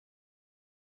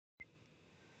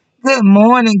Good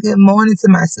morning to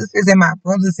my sisters and my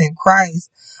brothers in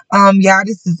Christ. Y'all,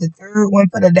 this is the third one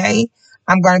for the day.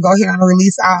 I'm gonna go ahead and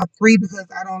release all three because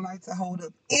I don't like to hold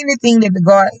up anything that the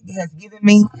God has given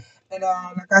me. And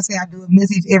like I say, I do a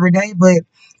message every day, but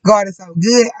God is so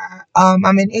good.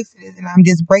 I'm in Exodus and I'm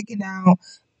just breaking down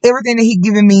everything that He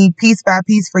given me piece by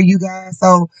piece for you guys,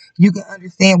 so you can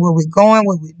understand where we're going,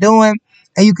 what we're doing,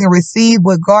 and you can receive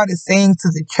what God is saying to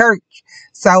the church.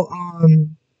 So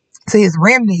to His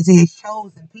remnant, to His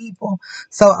chosen people.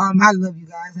 So I love you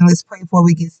guys, and let's pray before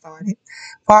we get started.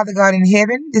 Father God in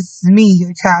heaven, this is me,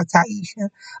 your child Taisha.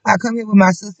 I come here with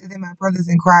my sisters and my brothers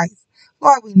in Christ.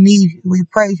 Lord, we need you. We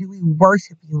praise you. We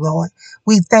worship you, Lord.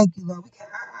 We thank you, Lord.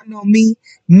 I know them.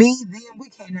 We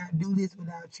cannot do this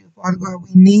without you, Father God.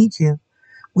 We need you.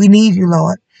 We need you,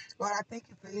 Lord. Lord, I thank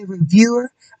you for every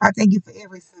viewer. I thank you for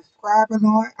every subscriber,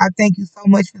 Lord. I thank you so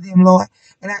much for them, Lord.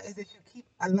 And I ask that you keep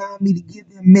allowing me to give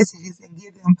them messages and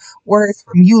give them words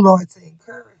from you, Lord, to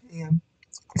encourage them,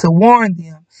 to warn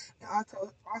them, and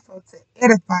also to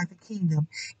edify the kingdom.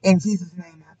 In Jesus'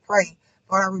 name I pray.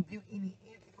 Lord, I rebuke any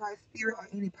antichrist spirit or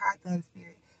any python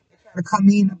spirit that try to come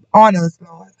in on us,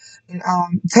 Lord, and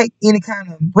take any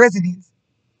kind of residence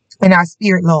in our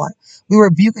spirit, Lord. We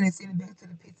rebuke it and send it back to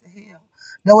the pits of hell.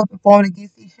 No weapon formed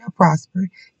against thee shall prosper.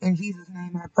 In Jesus'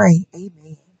 name I pray.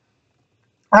 Amen.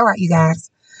 All right, you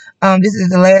guys. This is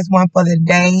the last one for the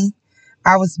day.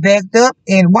 I was backed up,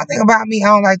 and one thing about me, I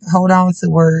don't like to hold on to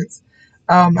words.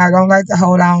 I don't like to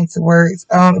hold on to words.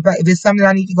 If it's something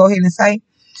I need to go ahead and say,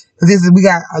 because we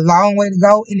got a long way to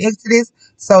go in Exodus,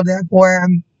 so therefore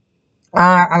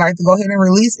I like to go ahead and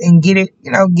release and get it,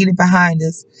 get it behind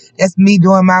us. That's me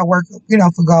doing my work,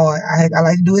 for God. I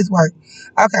like to do His work.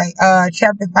 Okay,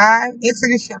 chapter 5,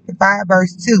 Exodus chapter 5,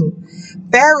 verse 2.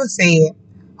 Pharaoh said,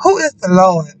 "Who is the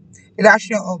Lord that I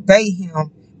shall obey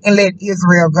Him and let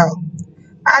Israel go?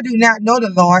 I do not know the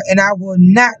Lord, and I will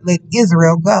not let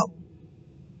Israel go."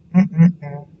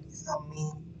 So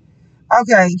mean.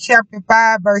 Okay, chapter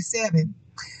 5, verse 7.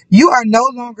 You are no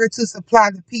longer to supply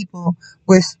the people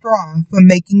with straw for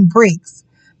making bricks.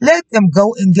 Let them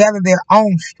go and gather their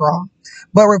own straw,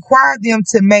 but require them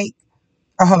to make.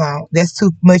 Oh, hold on, that's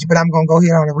too much, but I'm going to go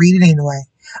ahead on and read it anyway.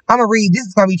 I'm going to read, this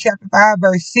is going to be chapter 5,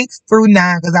 verse 6 through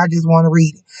 9, because I just want to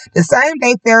read it. The same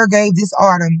day Pharaoh gave this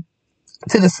order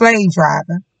to the slave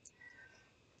driver,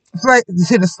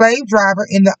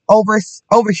 and the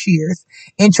overseers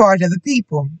in charge of the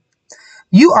people.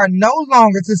 You are no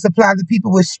longer to supply the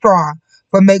people with straw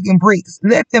for making bricks.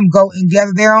 Let them go and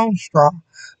gather their own straw,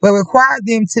 but require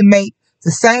them to make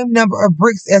the same number of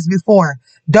bricks as before.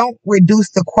 Don't reduce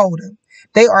the quota.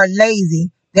 They are lazy.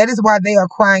 That is why they are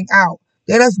crying out.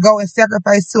 Let us go and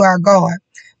sacrifice to our God.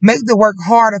 Make the work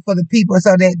harder for the people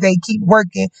so that they keep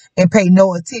working and pay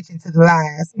no attention to the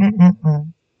lies.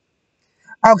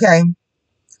 Okay,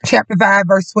 chapter 5,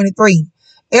 verse 23.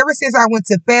 Ever since I went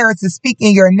to Pharaoh to speak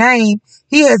in your name,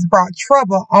 he has brought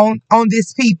trouble on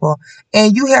this people,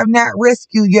 and you have not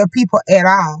rescued your people at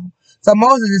all. So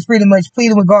Moses is pretty much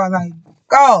pleading with God, like,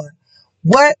 God,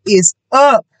 what is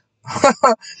up?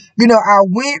 I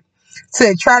went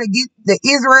to try to get the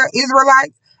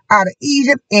Israelites out of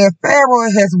Egypt, and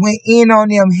Pharaoh has went in on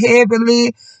them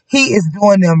heavily. He is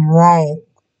doing them wrong.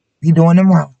 He's doing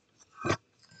them wrong.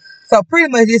 So pretty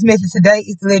much this message today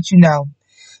is to let you know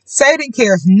Satan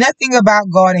cares nothing about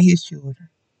God and His children.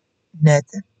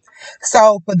 Nothing.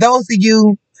 So for those of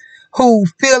you who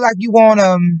feel like you want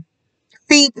to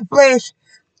feed the flesh,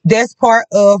 that's part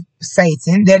of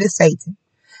Satan. That is Satan.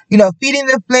 Feeding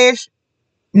the flesh,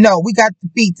 no, we got to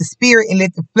feed the spirit and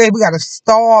let the flesh, we got to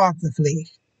starve the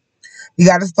flesh. We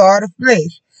got to starve the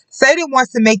flesh. Satan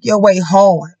wants to make your way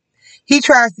hard. He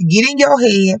tries to get in your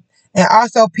head and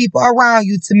also people around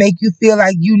you to make you feel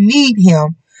like you need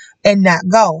him and not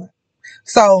God.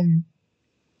 So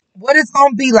what it's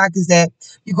going to be like is that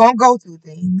you're going to go through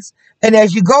things. And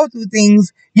as you go through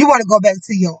things, you want to go back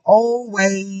to your old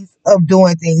ways of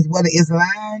doing things, whether it's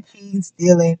lying, cheating,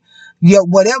 stealing,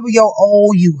 whatever your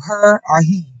old you, her or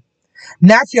he,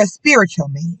 not your spiritual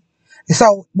man.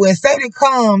 So when Satan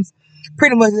comes,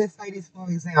 pretty much let's say this for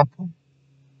example.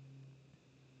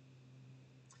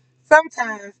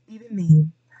 Sometimes, even me,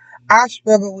 I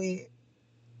struggle with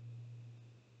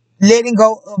letting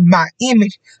go of my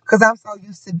image because I'm so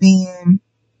used to being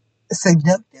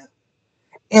seductive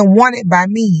and wanted by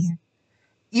men.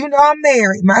 Even though I'm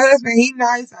married, my husband, he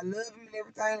nice, I love him and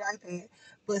everything like that.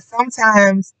 But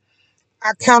sometimes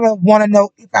I kind of want to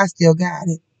know if I still got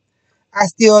it. I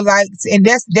still like, and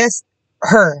that's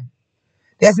her.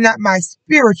 That's not my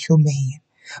spiritual man.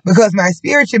 because my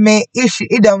spiritual man,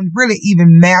 it don't really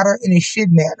even matter, and it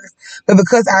should matter. But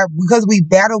because we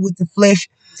battle with the flesh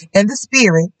and the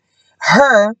spirit,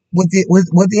 her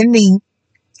within me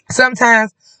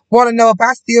sometimes want to know if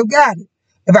I still got it,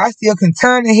 if I still can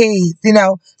turn the heads,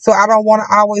 So I don't want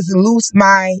to always loose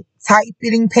my tight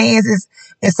fitting pants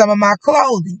and some of my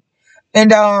clothing,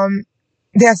 and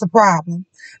that's a problem,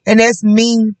 and that's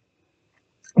me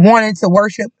wanting to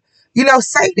worship,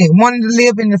 Satan, wanting to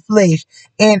live in the flesh.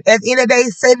 And at the end of the day,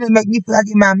 Satan will make me feel like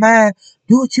in my mind,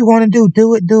 do what you want to do,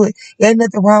 do it. Ain't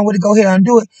nothing wrong with it, go ahead and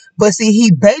do it. But see,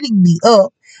 he baiting me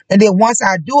up. And then once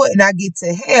I do it and I get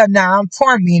to hell, now I'm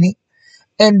tormented.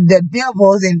 And the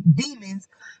devils and demons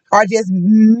are just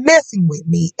messing with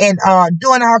me and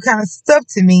doing all kind of stuff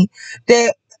to me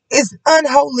that is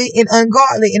unholy and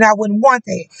ungodly, and I wouldn't want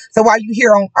that. So while you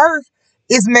here on earth,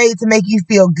 it's made to make you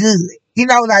feel good.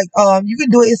 Like you can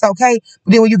do it, it's okay.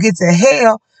 But then when you get to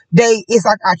hell, it's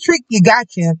like I tricked you,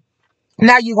 got you.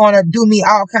 Now you're gonna do me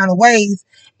all kind of ways,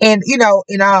 and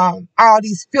all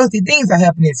these filthy things are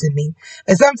happening to me.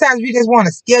 And sometimes you just want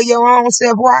to scare your own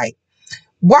self right.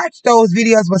 Watch those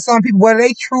videos with some people, whether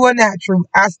they true or not true,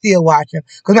 I still watch them.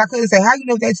 Because my cousin say, how you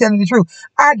know if they're telling the truth?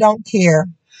 I don't care.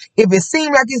 If it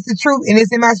seems like it's the truth and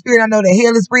it's in my spirit, I know that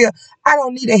hell is real. I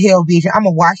don't need a hell vision. I'm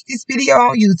going to watch this video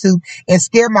on YouTube and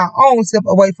scare my own self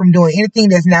away from doing anything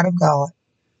that's not of God.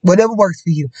 Whatever works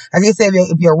for you. Like I said,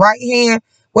 if your right hand,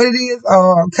 what it is,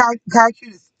 caught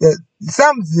you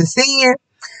something's the sin,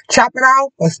 chop it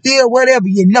off or steal, whatever,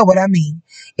 you know what I mean.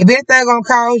 If anything going to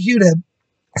cause you to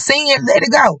sin, let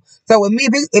it go. So with me,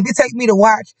 if it takes me to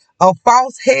watch a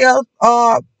false hell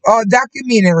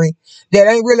documentary that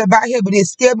ain't really about hell, but it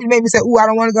scared me, made me say, "Ooh, I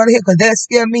don't want to go to hell," because that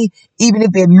scared me. Even if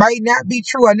it might not be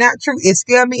true or not true, it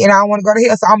scared me, and I don't want to go to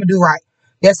hell. So I'm gonna do right.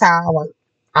 That's how I work.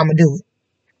 I'm gonna do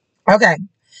it. Okay.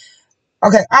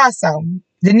 Okay. Also,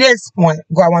 the next point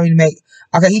God want me to make.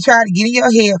 Okay, he tried to get in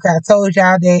your head. Okay, I told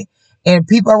y'all that, and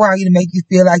people around you to make you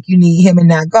feel like you need him and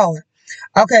not God.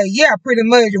 Okay, yeah, pretty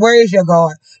much. Where is your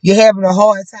God? You're having a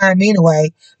hard time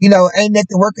anyway. Ain't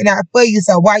nothing working out for you.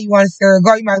 So why you want to serve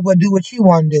God? You might as well do what you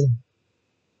want to do.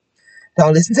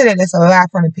 Don't listen to that. That's a lie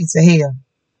from the pits of hell.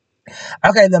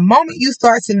 Okay, the moment you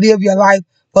start to live your life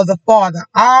for the Father,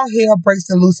 all hell breaks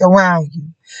loose around you.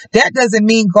 That doesn't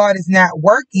mean God is not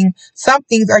working. Some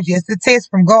things are just a test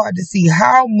from God to see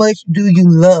how much do you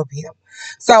love him.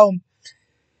 So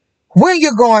when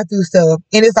you're going through stuff,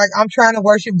 and it's like, I'm trying to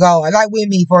worship God, like with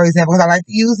me, for example, because I like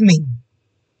to use me.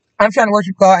 I'm trying to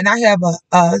worship God, and I have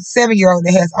a 7-year-old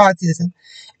that has autism,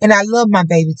 and I love my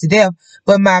baby to death.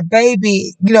 But my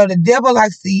baby, the devil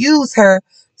likes to use her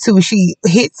she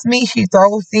hits me, she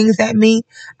throws things at me.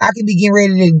 I can be getting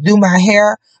ready to do my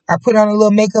hair or put on a little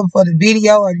makeup for the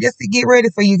video or just to get ready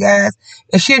for you guys,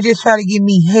 and she'll just try to give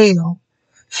me hell.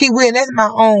 She will. That's my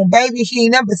own baby. She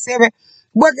ain't number 7.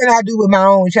 What can I do with my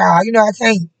own child? I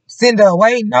can't send her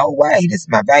away. No way. This is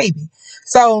my baby.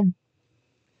 So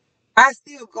I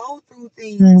still go through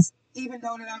things, even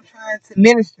though that I'm trying to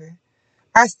minister.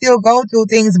 I still go through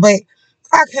things, but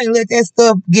I can't let that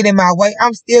stuff get in my way.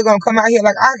 I'm still going to come out here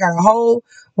like I got a whole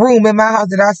room in my house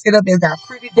that I set up that's got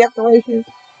pretty decorations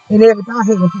and everything. I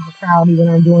hate when people call me when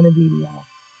I'm doing a video.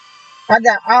 I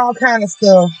got all kind of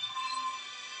stuff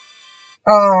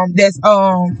that's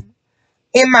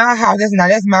in my house.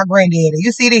 That's my granddaddy.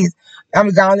 You see this? I'm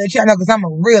gonna let y'all know because I'm a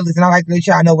realist and I like to let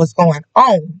y'all know what's going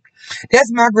on.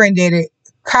 That's my granddaddy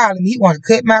calling me. He want to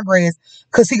cut my grass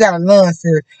because he got a lawn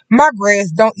service. My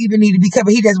grass don't even need to be cut,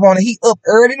 but he up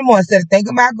early in the morning instead of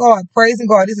thinking about God, praising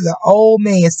God. This is an old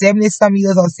man, 70-some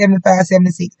years old, 75,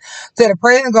 76. So the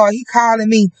praising God, he calling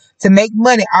me to make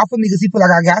money off of me because he feel like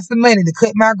I got some money to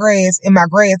cut my grass, and my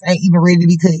grass ain't even ready to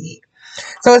be cut yet.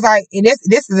 So it's like, and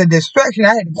this is a distraction.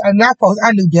 I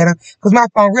knew better because my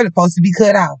phone really supposed to be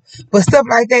cut off. But stuff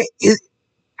like that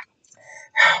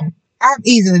I'm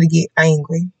easily to get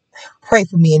angry. Pray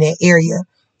for me in that area.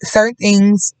 Certain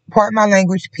things, part my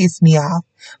language, piss me off.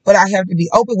 But I have to be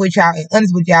open with y'all and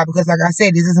honest with y'all because, like I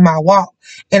said, this is my walk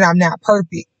and I'm not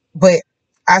perfect. But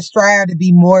I strive to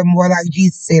be more and more like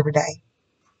Jesus every day.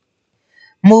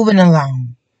 Moving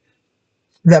along.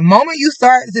 The moment you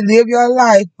start to live your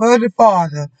life for the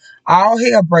Father, all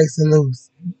hell breaks loose.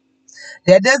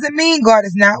 That doesn't mean God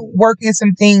is not working on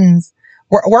some things,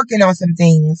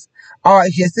 or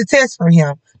it's just a test from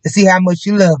him to see how much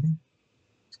you love him.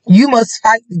 You must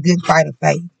fight the good fight of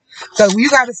faith. So you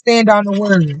got to stand on the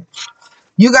word.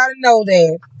 You got to know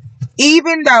that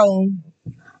even though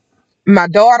my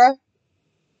daughter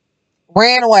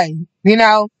ran away,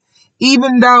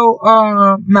 even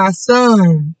though my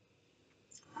son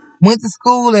went to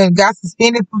school and got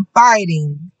suspended for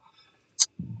fighting,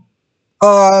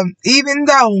 Even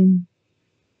though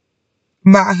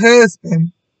my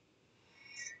husband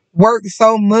works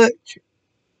so much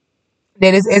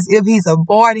that it's as if he's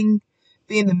avoiding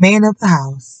being the man of the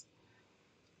house.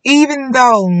 Even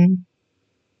though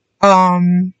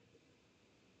um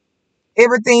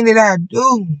everything that I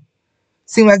do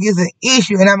seems like it's an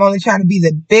issue and I'm only trying to be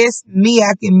the best me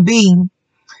I can be,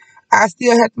 I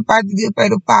still have to fight the good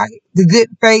fight of fight, the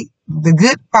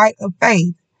good fight of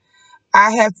faith.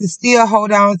 I have to still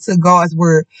hold on to God's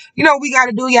word. You know what we got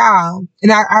to do, y'all?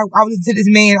 And I was to this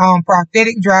man on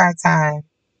Prophetic Drive Time,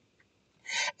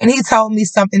 and he told me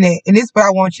something that, and this is what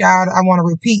I want y'all, I want to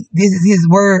repeat. This is his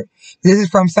word. This is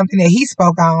from something that he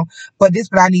spoke on, but this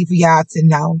is what I need for y'all to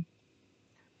know.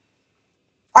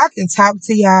 I can talk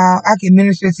to y'all, I can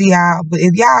minister to y'all, but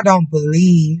if y'all don't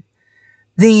believe,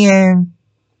 then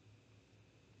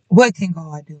what can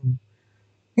God do?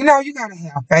 You know, you gotta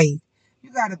have faith.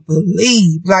 You gotta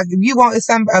believe. Like if you want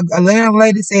a young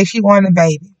lady says she wanted a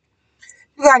baby,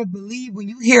 you gotta believe when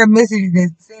you hear a message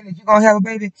that's saying that you're gonna have a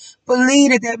baby.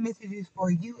 Believe that that message is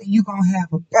for you and you're gonna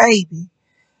have a baby.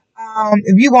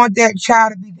 If you want that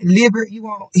child to be delivered, you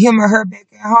want him or her back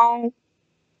at home.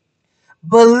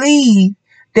 Believe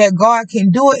that God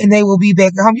can do it and they will be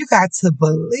back at home. You got to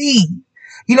believe.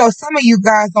 You know, some of you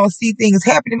guys don't see things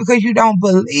happening because you don't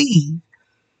believe.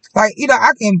 Like, you know,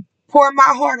 I can pour my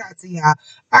heart out to y'all.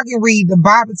 I can read the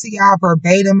Bible to y'all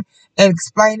verbatim and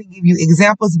explain and give you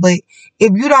examples. But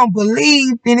if you don't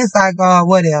believe, then it's like,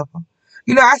 whatever.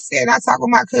 You know, I talked with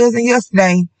my cousin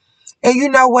yesterday, and you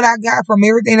know what I got from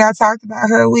everything that I talked about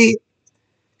her with?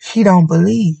 She don't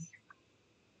believe.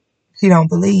 She don't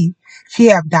believe. She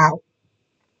have doubt.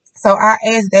 So I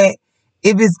asked that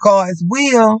if it's God's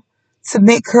will to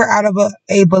make her out of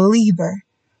a believer.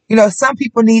 You know, some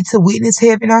people need to witness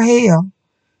heaven or hell.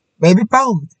 Maybe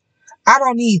both. I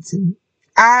don't need to.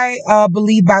 I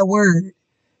believe by word.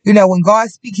 You know, when God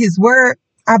speaks his word,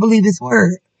 I believe his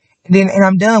word. And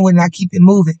I'm done with it and I keep it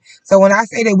moving. So when I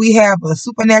say that we have a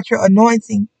supernatural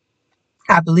anointing,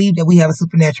 I believe that we have a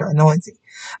supernatural anointing.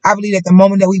 I believe that the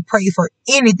moment that we pray for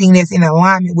anything that's in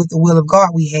alignment with the will of God,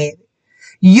 we have it.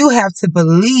 You have to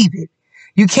believe it.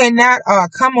 You cannot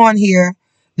come on here,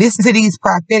 listen to these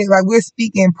prophetic, like we're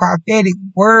speaking prophetic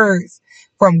words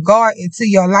from God into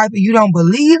your life and you don't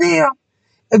believe them.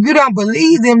 If you don't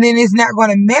believe them, then it's not going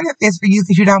to manifest for you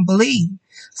because you don't believe.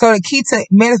 So the key to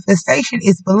manifestation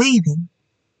is believing.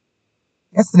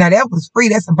 That was free.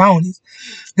 That's a bonus.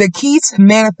 The key to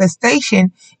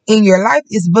manifestation in your life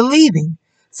is believing.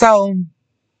 So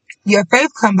your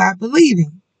faith comes by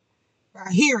believing,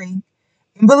 by hearing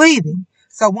and believing.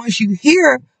 So once you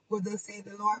hear what they say,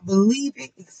 the Lord, believe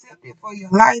it, accept it for your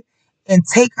life, and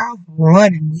take off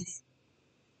running with it.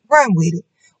 Run with it.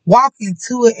 Walk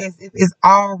into it as if it's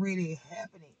already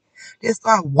happening. Just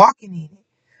start walking in it.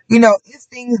 You know, it's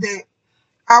things that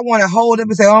I want to hold up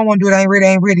and say, oh, I don't want to do it, I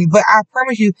ain't ready. But I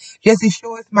promise you, just as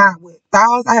sure as my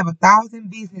I have 1,000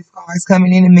 business cards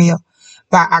coming in the mail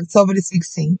by October the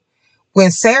 16th. When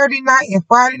Saturday night and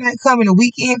Friday night come and the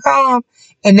weekend come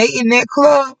and they in that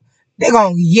club, they're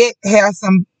going to yet have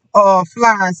some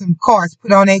flyers, some cards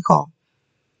put on their car.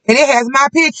 And it has my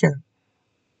picture.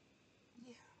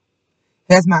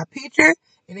 It has my picture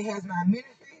and it has my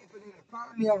ministry. For them to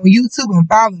follow me on YouTube and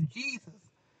follow Jesus.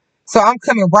 So I'm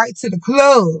coming right to the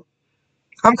club.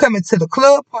 I'm coming to the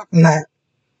club parking lot.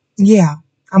 Yeah,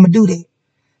 I'm going to do that.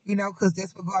 You know, because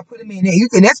that's what God put him in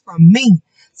there. That's from me.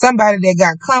 Somebody that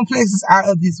got complexes out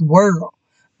of this world.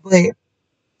 But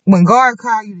when God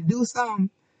calls you to do something,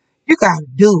 you got to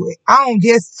do it. I don't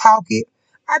just talk it.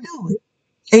 I do it.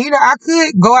 And, you know, I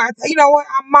could go out. You know what?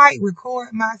 I might record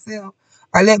myself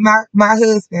or let my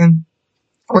husband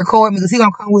record me because he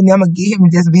going to come with me. I'm going to get him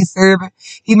and just be serving.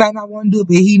 He might not want to do it,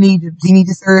 but he need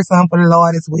to serve something for the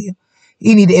Lord as well.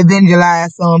 He need to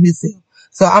evangelize some himself.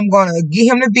 So I'm going to get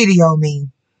him the video me.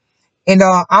 And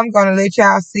I'm going to let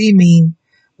y'all see me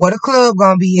where the club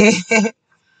going to be at.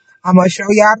 I'm going to show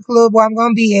y'all the club where I'm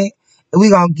going to be at. And we're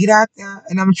going to get out there.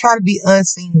 And I'm going to try to be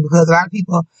unseen because a lot of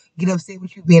people get upset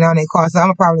with you being on their car. So I'm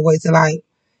going to probably wait till like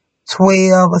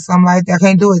 12 or something like that. I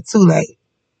can't do it too late.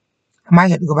 I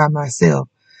might have to go by myself.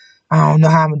 I don't know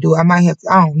how I'm going to do it.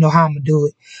 I don't know how I'm going to do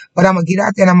it. But I'm going to get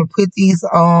out there and I'm going to put these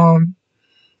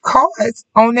cards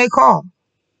on their car.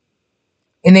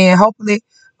 And then hopefully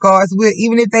God's will,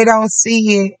 even if they don't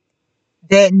see it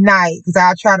that night, because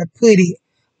I'll try to put it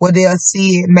where they'll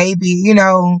see it maybe, you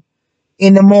know,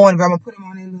 in the morning. But I'm going to put them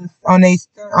on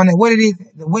their, what it is,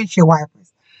 the windshield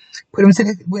wipers. Put them to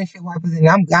the windshield wipers and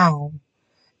I'm gone.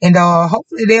 And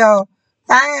hopefully they'll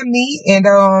find me. And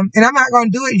I'm not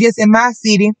going to do it just in my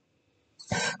city.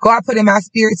 God put in my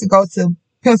spirit to go to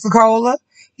Pensacola.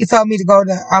 He told me to go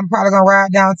to, I'm probably going to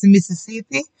ride down to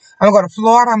Mississippi. I'm going to go to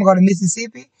Florida. I'm going to go to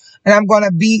Mississippi. And I'm going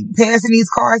to be passing these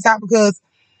cards out because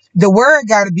the word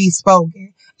got to be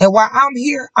spoken. And while I'm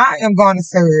here, I am going to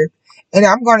serve. And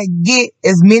I'm going to get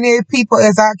as many people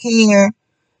as I can,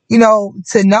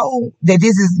 to know that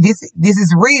this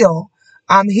is real.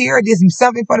 I'm here. This is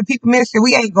something for the people ministry.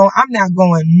 I'm not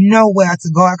going nowhere to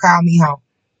God call me home.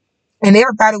 And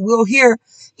everybody will hear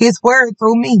his word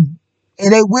through me.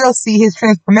 And they will see his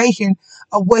transformation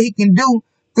of what he can do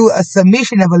through a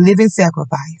submission of a living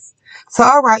sacrifice. So,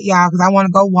 all right, y'all, because I want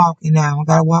to go walking now. I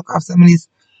got to walk off some of this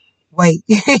weight.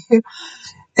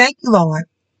 Thank you, Lord.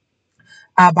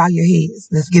 I'll bow your heads.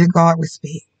 Let's get a God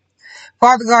respect.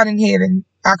 Father God in heaven,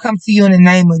 I come to you in the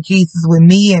name of Jesus with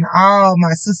me and all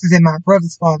my sisters and my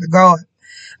brothers, Father God.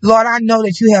 Lord, I know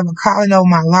that you have a calling over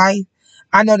my life.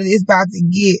 I know that it's about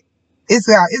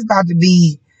to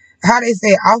be, how they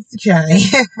say, off the chain.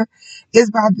 We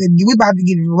about to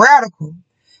get radical.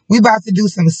 We about to do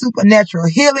some supernatural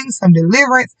healing, some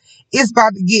deliverance. I'm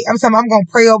going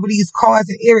to pray over these cards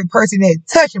and every person that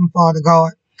touch them, Father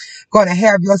God. Going to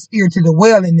have your spirit to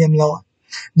dwell in them, Lord.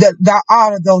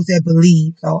 All of those that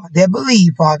believe,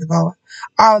 Lord, Father God.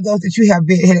 All of those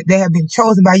that have been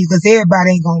chosen by you, because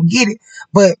everybody ain't going to get it.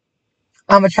 But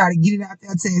I'm going to try to get it out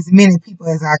there to as many people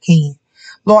as I can.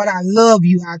 Lord, I love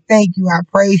you. I thank you. I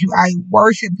praise you. I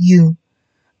worship you.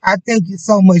 I thank you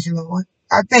so much, Lord.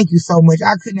 I thank you so much.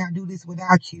 I could not do this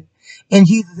without you. In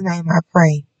Jesus' name I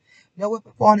pray. No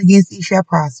weapon formed against thee shall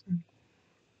prosper.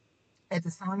 At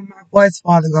the sound of my voice,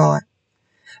 Father God,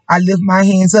 I lift my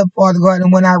hands up, Father God,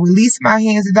 and when I release my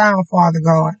hands down, Father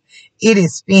God, it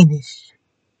is finished.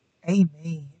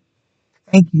 Amen.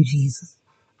 Thank you, Jesus.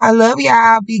 I love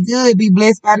y'all. Be good. Be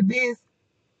blessed by the best.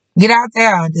 Get out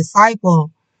there,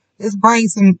 disciple. Let's bring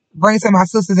some of my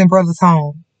sisters and brothers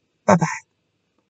home. Bye-bye.